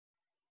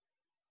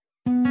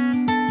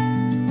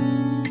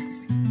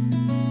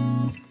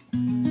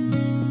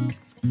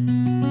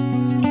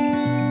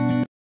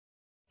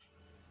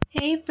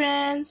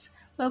students,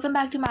 welcome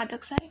back to Math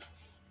Oxide.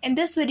 In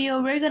this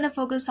video, we're going to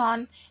focus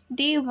on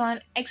Day 1,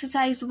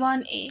 Exercise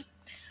 1A.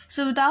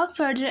 So without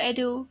further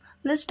ado,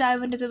 let's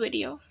dive into the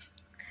video.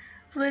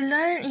 We'll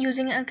learn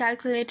using a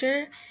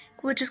calculator,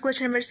 which is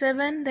question number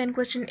 7, then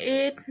question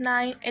 8,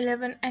 9,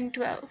 11, and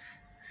 12.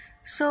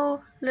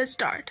 So let's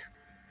start.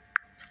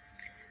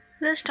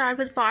 Let's start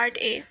with part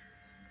A.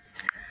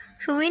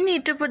 So we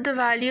need to put the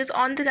values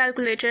on the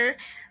calculator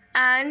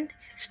and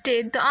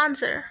state the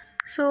answer.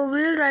 So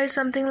we'll write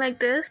something like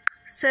this: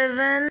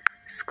 7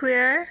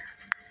 square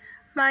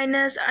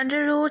minus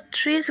under root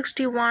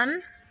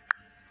 361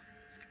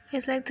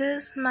 is like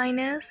this,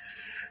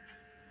 minus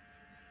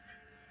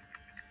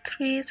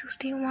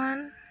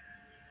 361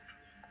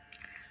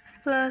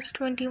 plus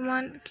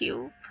 21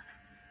 cube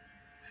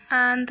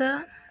and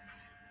the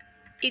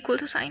equal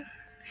to sign.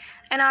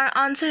 And our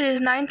answer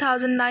is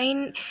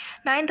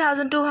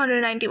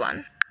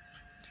 9,291.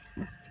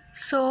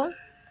 So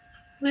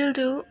we'll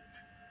do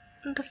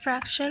the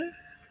fraction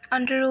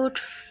under root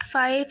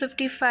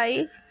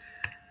 555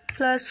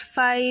 plus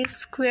 5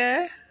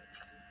 square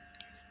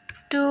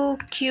 2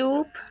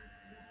 cube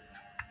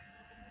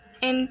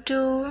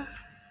into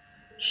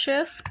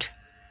shift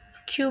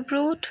cube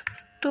root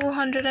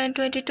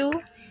 222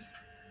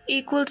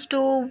 equals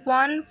to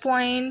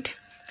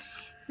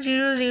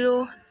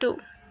 1.002.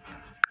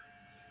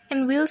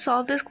 And we'll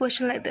solve this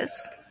question like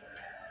this: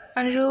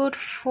 under root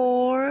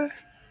 4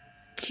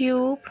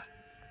 cube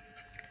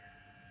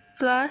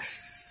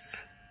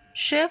plus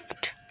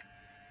shift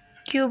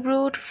cube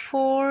root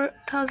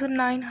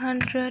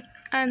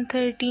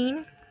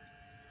 4913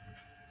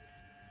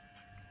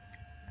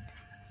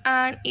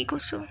 and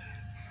equals to,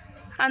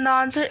 and the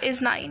answer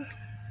is 9.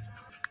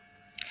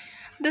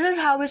 This is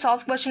how we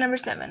solve question number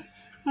 7.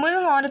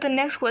 Moving on to the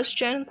next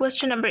question,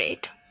 question number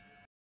 8.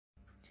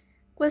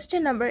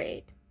 Question number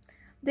 8.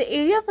 The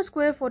area of a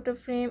square photo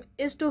frame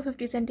is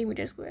 250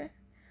 cm square.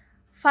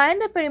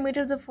 Find the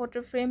perimeter of the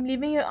photo frame,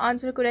 leaving your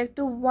answer correct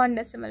to 1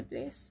 decimal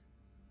place.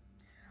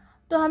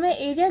 तो हमें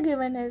area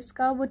given है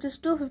इसका, which is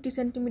 250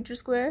 cm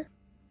square,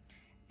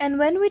 and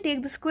when we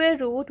take the square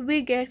root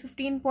we get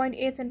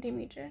 15.8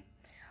 cm.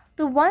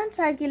 तो one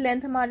side की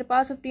length हमारे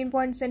पास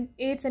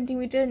 15.8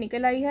 cm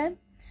निकल आई है.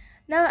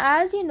 Now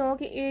as you know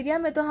कि area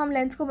में तो हम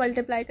length को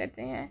multiply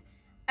करते हैं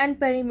and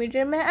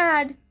perimeter में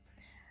add.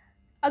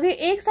 अगर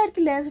एक साइड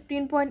की लेंथ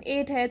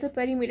 15.8 है तो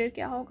पेरीमीटर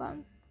क्या होगा?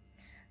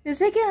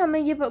 जैसे कि हमें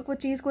ये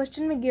चीज़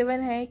क्वेश्चन में गिवन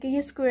है कि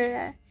ये स्क्वायर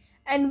है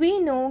एंड वी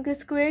नो कि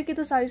स्क्वायर की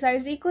तो सारी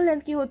साइड्स इक्वल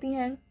लेंथ की होती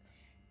हैं.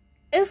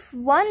 If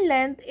one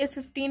length is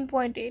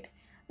 15.8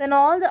 then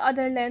all the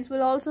other lengths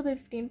will also be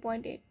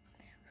 15.8.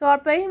 So our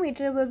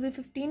perimeter will be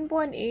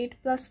 15.8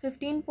 plus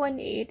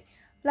 15.8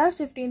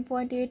 plus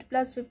 15.8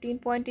 plus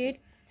 15.8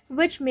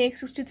 which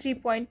makes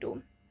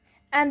 63.2,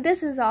 and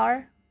this is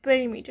our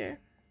perimeter.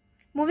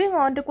 Moving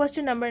on to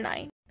question number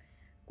 9.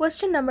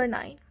 Question number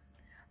 9.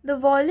 The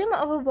volume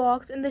of a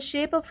box in the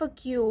shape of a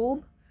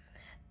cube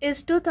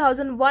is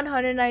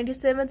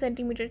 2197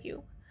 centimeter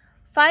cube.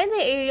 Find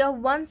the area of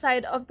one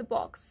side of the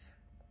box.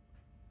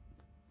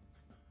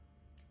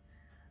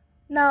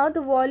 Now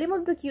the volume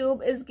of the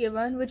cube is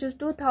given, which is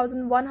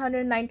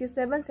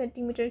 2197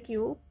 centimeter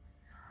cube.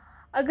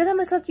 अगर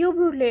हम इसका cube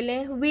root ले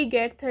लें, we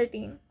get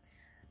 13.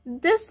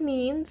 This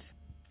means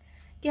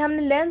कि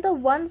हमने length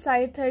of one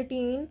side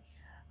 13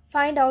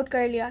 find out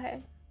कर लिया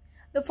है.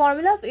 The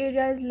formula of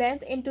area is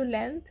length into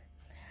length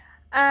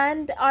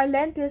and our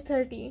length is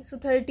 13. So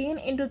 13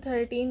 into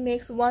 13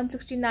 makes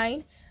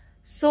 169.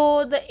 So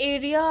the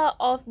area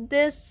of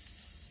this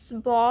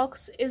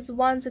box is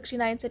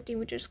 169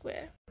 centimeter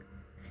square.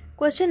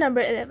 Question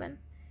number 11.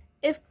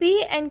 If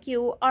P and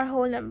Q are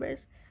whole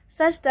numbers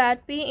such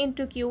that P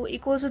into Q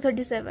equals to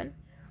 37,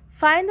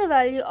 find the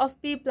value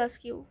of P plus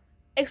Q.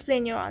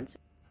 Explain your answer.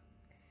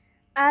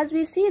 As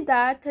we see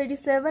that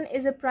 37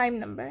 is a prime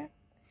number.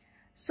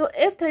 So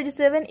if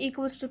 37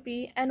 equals to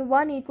P and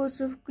 1 equals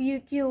to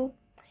Q,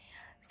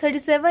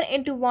 37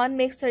 into 1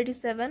 makes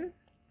 37.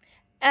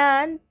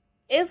 And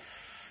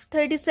if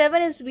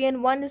 37 is P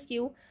and 1 is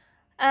Q,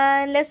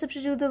 and let's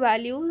substitute the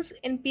values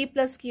in P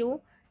plus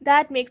Q,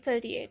 that makes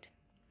 38.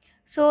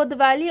 So the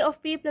value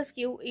of P plus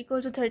Q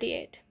equals to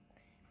 38.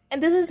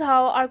 And this is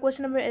how our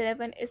question number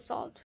 11 is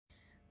solved.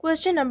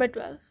 Question number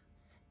 12.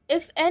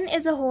 If n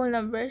is a whole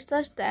number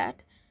such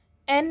that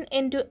n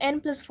into n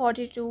plus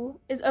 42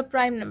 is a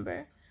prime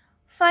number,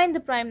 find the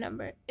prime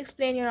number.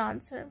 Explain your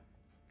answer.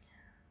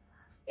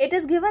 It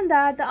is given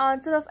that the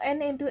answer of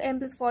n into n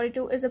plus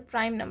 42 is a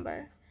prime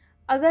number.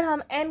 अगर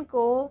हम n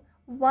को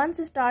 1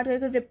 से start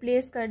करके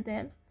replace कर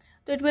दें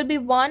तो it will be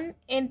 1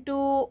 into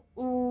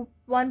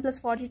 1 plus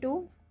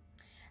 42,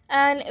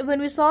 and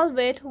when we solve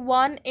it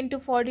 1 into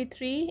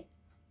 43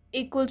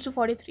 equals to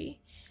 43,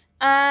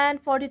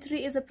 and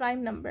 43 is a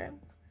prime number.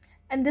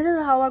 And this is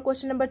how our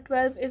question number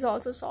 12 is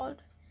also solved.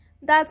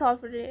 That's all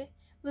for today.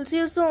 We'll see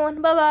you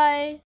soon.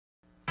 Bye-bye.